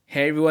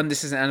Hey everyone,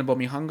 this is Annabelle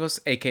Mihangos,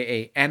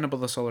 aka Annabelle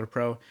the Solar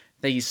Pro.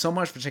 Thank you so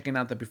much for checking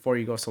out the Before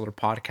You Go Solar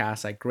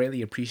podcast. I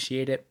greatly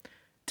appreciate it.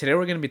 Today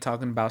we're going to be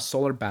talking about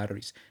solar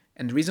batteries.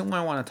 And the reason why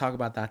I want to talk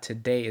about that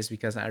today is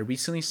because I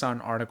recently saw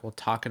an article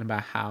talking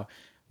about how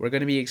we're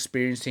going to be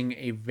experiencing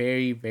a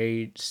very,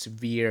 very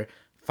severe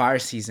fire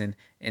season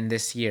in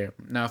this year.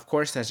 Now, of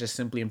course, that's just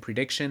simply in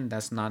prediction.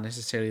 That's not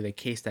necessarily the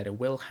case that it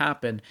will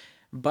happen.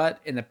 But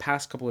in the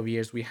past couple of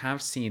years, we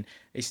have seen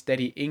a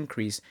steady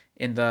increase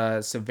in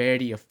the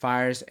severity of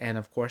fires and,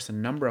 of course, the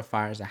number of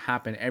fires that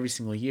happen every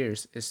single year,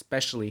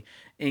 especially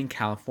in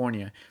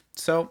California.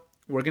 So,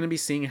 we're going to be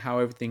seeing how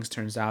everything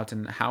turns out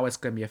and how it's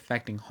going to be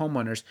affecting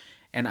homeowners.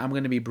 And I'm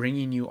going to be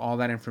bringing you all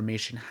that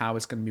information, how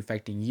it's going to be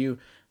affecting you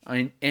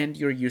and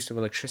your use of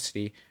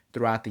electricity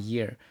throughout the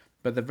year.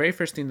 But the very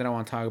first thing that I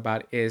want to talk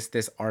about is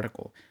this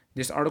article.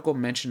 This article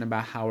mentioned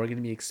about how we're going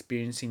to be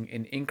experiencing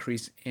an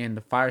increase in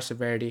the fire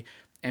severity.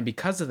 And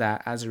because of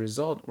that, as a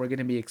result, we're going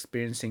to be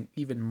experiencing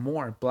even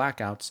more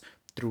blackouts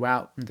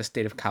throughout the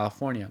state of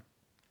California.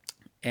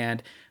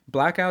 And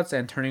blackouts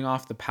and turning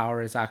off the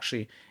power is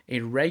actually a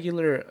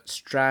regular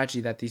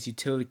strategy that these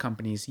utility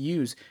companies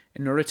use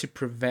in order to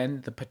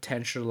prevent the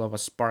potential of a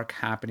spark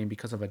happening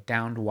because of a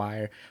downed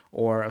wire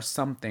or of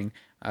something,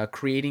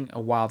 creating a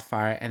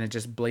wildfire, and it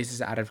just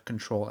blazes out of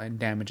control and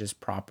damages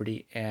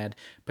property and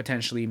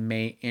potentially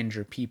may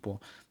injure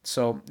people.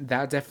 So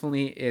that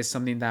definitely is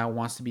something that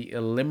wants to be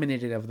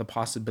eliminated of the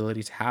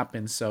possibility to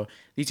happen. So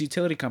these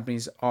utility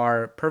companies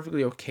are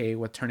perfectly okay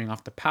with turning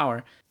off the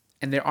power,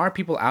 and there are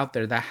people out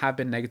there that have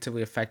been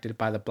negatively affected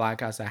by the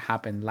blackouts that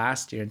happened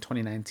last year in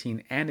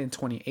 2019 and in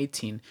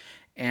 2018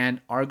 and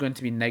are going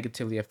to be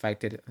negatively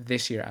affected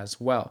this year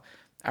as well.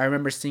 I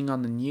remember seeing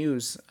on the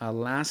news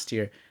last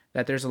year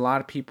that there's a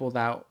lot of people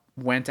that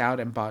went out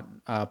and bought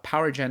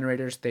power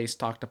generators. They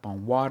stocked up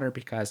on water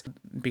because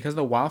of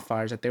the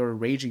wildfires that they were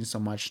raging so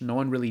much. No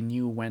one really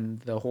knew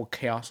when the whole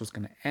chaos was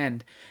going to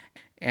end.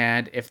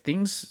 And if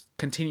things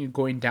continue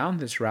going down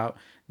this route,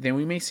 then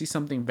we may see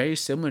something very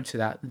similar to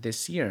that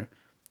this year.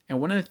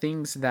 And one of the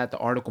things that the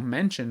article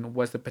mentioned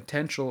was the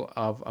potential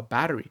of a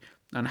battery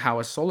and how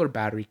a solar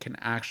battery can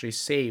actually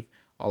save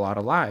a lot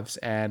of lives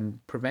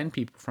and prevent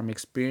people from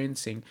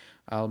experiencing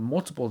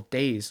multiple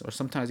days or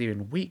sometimes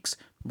even weeks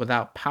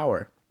without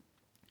power.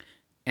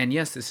 And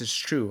yes, this is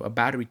true. A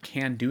battery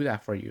can do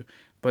that for you.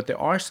 But there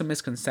are some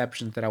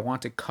misconceptions that I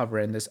want to cover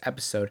in this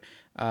episode,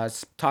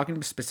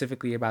 talking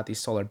specifically about these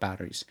solar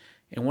batteries.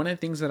 And one of the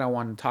things that I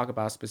want to talk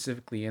about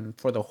specifically, and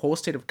for the whole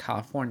state of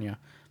California,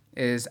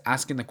 is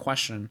asking the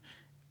question: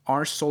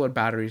 are solar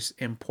batteries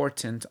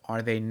important?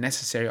 Are they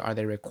necessary? Are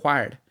they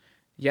required?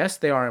 Yes,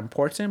 they are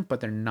important,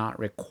 but they're not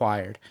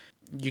required.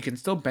 You can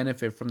still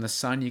benefit from the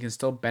sun, you can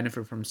still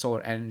benefit from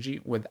solar energy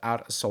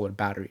without a solar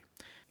battery.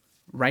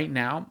 Right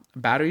now,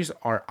 batteries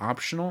are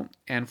optional,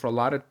 and for a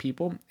lot of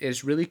people,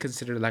 it's really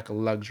considered like a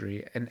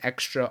luxury, an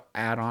extra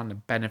add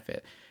on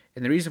benefit.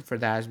 And the reason for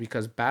that is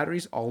because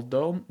batteries,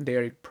 although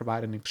they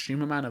provide an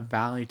extreme amount of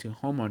value to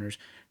homeowners,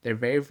 they're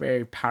very,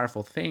 very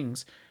powerful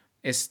things,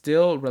 is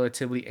still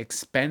relatively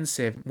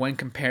expensive when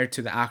compared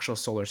to the actual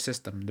solar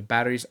system. The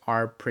batteries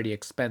are pretty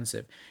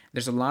expensive.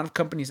 There's a lot of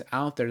companies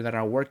out there that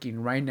are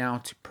working right now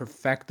to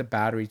perfect the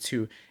battery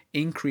to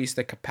increase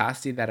the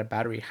capacity that a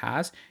battery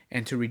has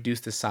and to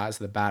reduce the size of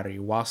the battery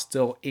while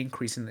still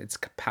increasing its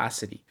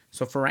capacity.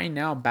 So for right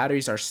now,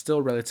 batteries are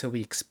still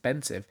relatively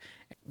expensive.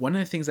 One of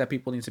the things that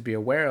people need to be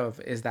aware of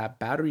is that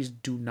batteries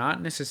do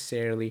not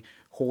necessarily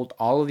hold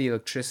all of the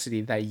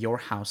electricity that your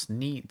house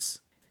needs.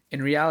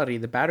 In reality,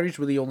 the batteries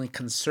really only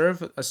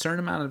conserve a certain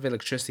amount of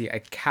electricity, a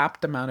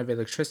capped amount of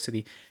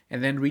electricity,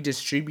 and then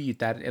redistribute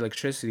that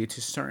electricity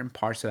to certain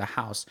parts of the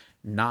house,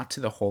 not to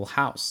the whole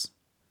house.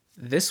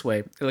 This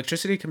way,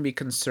 electricity can be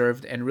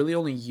conserved and really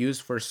only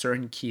used for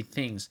certain key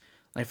things.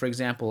 Like, for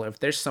example, if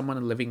there's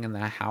someone living in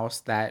that house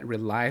that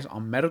relies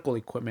on medical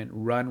equipment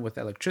run with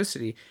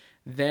electricity,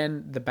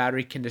 then the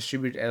battery can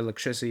distribute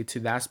electricity to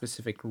that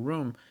specific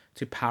room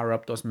to power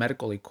up those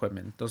medical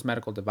equipment, those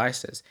medical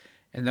devices.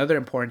 Another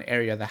important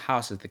area of the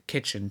house is the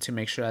kitchen to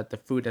make sure that the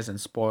food doesn't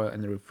spoil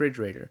in the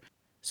refrigerator.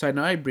 So I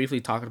know I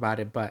briefly talked about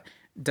it, but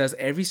does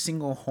every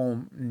single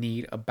home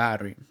need a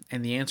battery?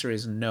 And the answer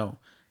is no.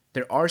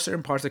 There are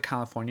certain parts of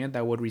California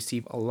that would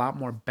receive a lot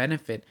more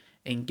benefit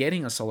in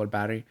getting a solar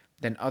battery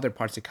than other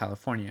parts of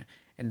California.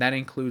 And that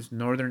includes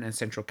Northern and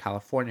Central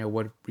California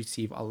would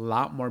receive a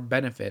lot more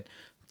benefit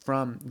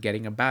from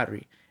getting a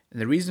battery.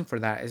 And the reason for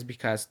that is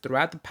because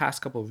throughout the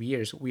past couple of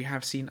years, we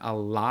have seen a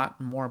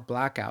lot more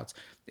blackouts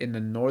in the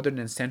northern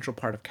and central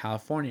part of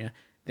California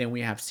than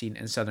we have seen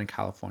in Southern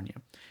California.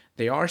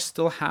 They are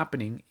still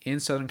happening in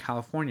Southern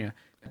California,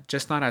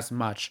 just not as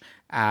much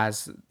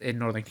as in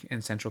Northern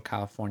and Central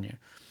California.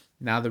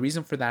 Now, the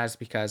reason for that is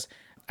because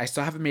I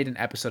still haven't made an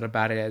episode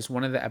about it. As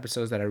one of the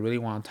episodes that I really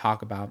want to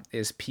talk about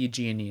is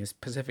PG&E, is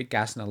Pacific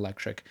Gas and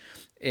Electric.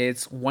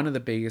 It's one of the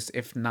biggest,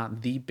 if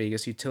not the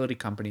biggest, utility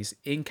companies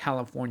in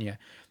California,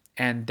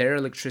 and their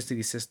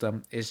electricity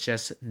system is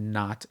just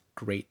not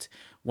great.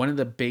 One of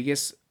the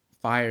biggest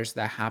fires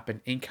that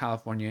happened in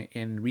California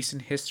in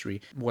recent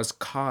history was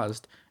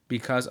caused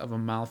because of a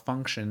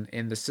malfunction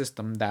in the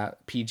system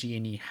that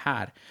PG&E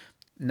had.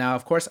 Now,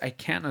 of course, I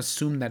can't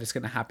assume that it's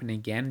going to happen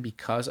again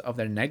because of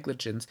their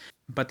negligence,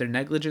 but their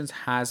negligence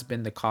has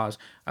been the cause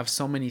of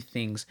so many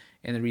things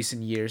in the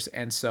recent years.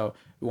 And so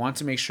we want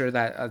to make sure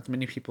that as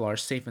many people are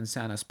safe and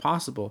sound as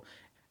possible.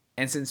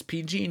 And since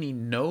PG&E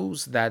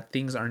knows that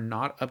things are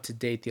not up to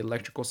date, the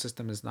electrical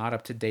system is not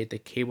up to date, the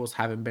cables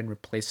haven't been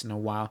replaced in a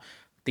while,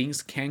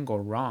 things can go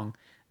wrong.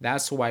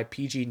 That's why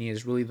PG&E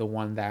is really the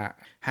one that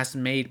has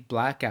made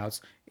blackouts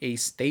a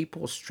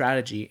staple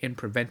strategy in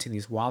preventing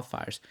these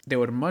wildfires. They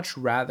would much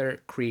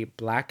rather create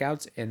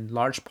blackouts in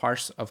large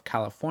parts of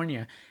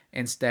California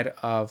instead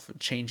of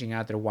changing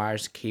out their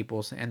wires,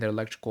 cables, and their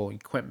electrical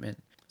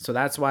equipment. So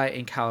that's why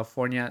in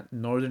California,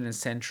 northern and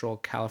central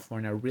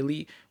California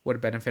really would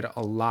benefit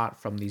a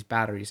lot from these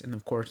batteries. And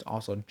of course,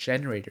 also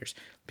generators,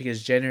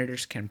 because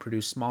generators can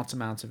produce small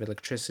amounts of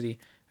electricity.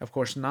 Of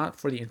course, not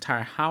for the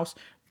entire house,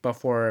 but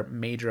for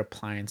major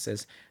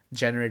appliances,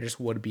 generators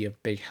would be a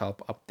big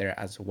help up there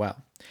as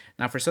well.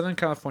 Now, for Southern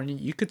California,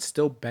 you could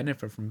still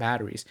benefit from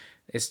batteries.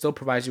 It still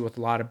provides you with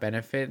a lot of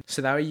benefit,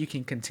 so that way you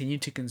can continue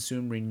to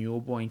consume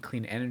renewable and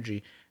clean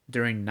energy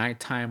during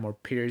nighttime or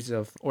periods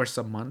of or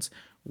some months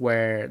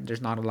where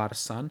there's not a lot of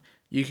sun.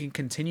 You can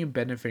continue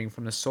benefiting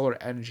from the solar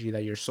energy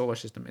that your solar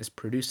system is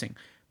producing,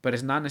 but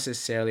it's not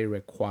necessarily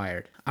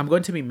required. I'm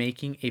going to be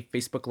making a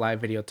Facebook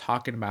Live video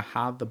talking about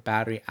how the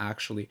battery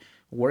actually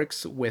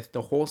works with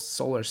the whole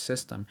solar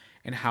system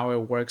and how it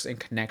works in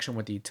connection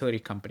with the utility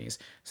companies,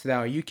 so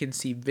that you can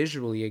see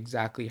visually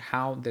exactly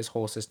how this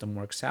whole system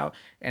works out.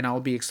 And I'll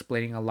be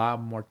explaining a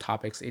lot more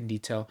topics in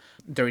detail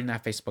during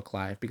that Facebook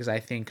Live, because I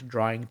think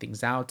drawing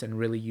things out and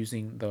really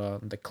using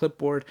the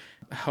clipboard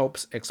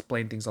helps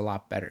explain things a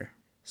lot better.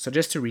 So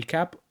just to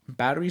recap,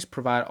 batteries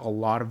provide a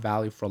lot of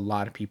value for a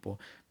lot of people.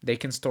 They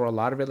can store a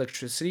lot of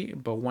electricity,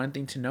 but one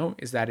thing to note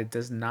is that it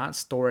does not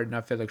store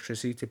enough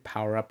electricity to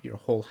power up your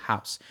whole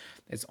house.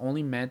 It's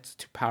only meant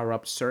to power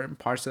up certain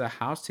parts of the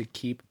house to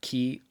keep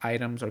key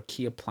items or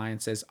key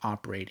appliances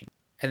operating.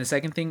 And the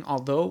second thing,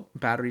 although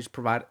batteries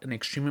provide an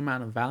extreme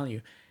amount of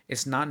value,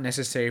 it's not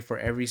necessary for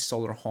every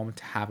solar home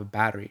to have a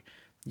battery.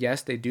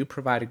 Yes, they do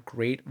provide a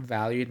great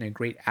value and a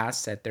great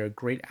asset. They're a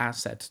great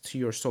asset to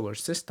your solar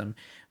system,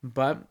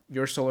 but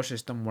your solar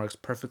system works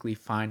perfectly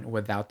fine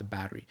without the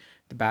battery.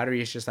 The battery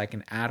is just like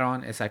an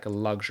add-on, it's like a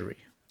luxury.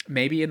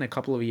 Maybe in a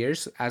couple of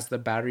years, as the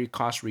battery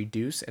costs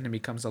reduce and it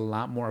becomes a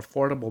lot more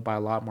affordable by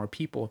a lot more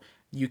people,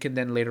 you can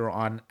then later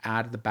on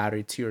add the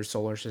battery to your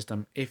solar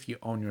system if you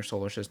own your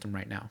solar system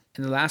right now.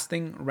 And the last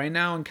thing, right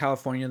now in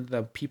California,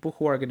 the people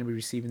who are going to be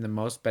receiving the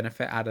most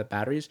benefit out of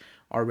batteries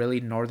are really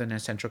Northern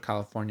and Central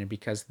California,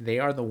 because they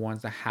are the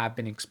ones that have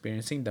been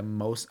experiencing the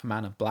most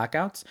amount of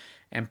blackouts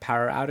and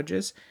power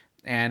outages,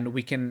 and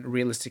we can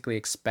realistically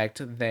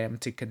expect them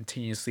to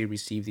continuously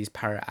receive these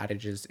power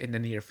outages in the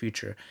near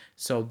future.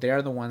 So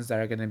they're the ones that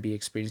are going to be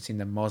experiencing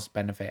the most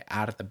benefit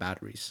out of the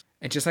batteries.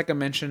 And just like I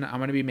mentioned, I'm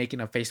going to be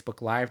making a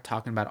Facebook Live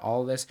talking about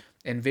all of this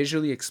and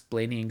visually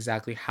explaining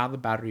exactly how the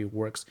battery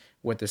works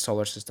with the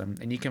solar system.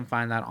 And you can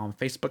find that on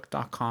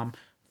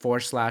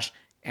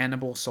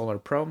facebook.com/Anibal Solar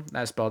Pro.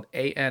 That's spelled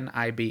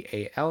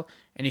Anibal.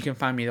 And you can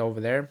find me over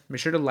there. Be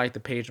sure to like the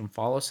page and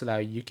follow so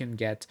that you can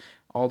get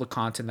all the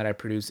content that I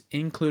produce,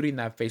 including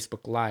that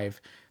Facebook Live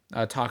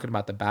talking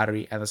about the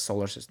battery and the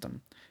solar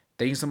system.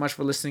 Thank you so much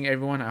for listening,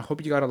 everyone. I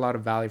hope you got a lot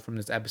of value from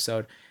this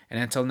episode. And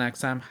until next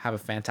time, have a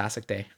fantastic day.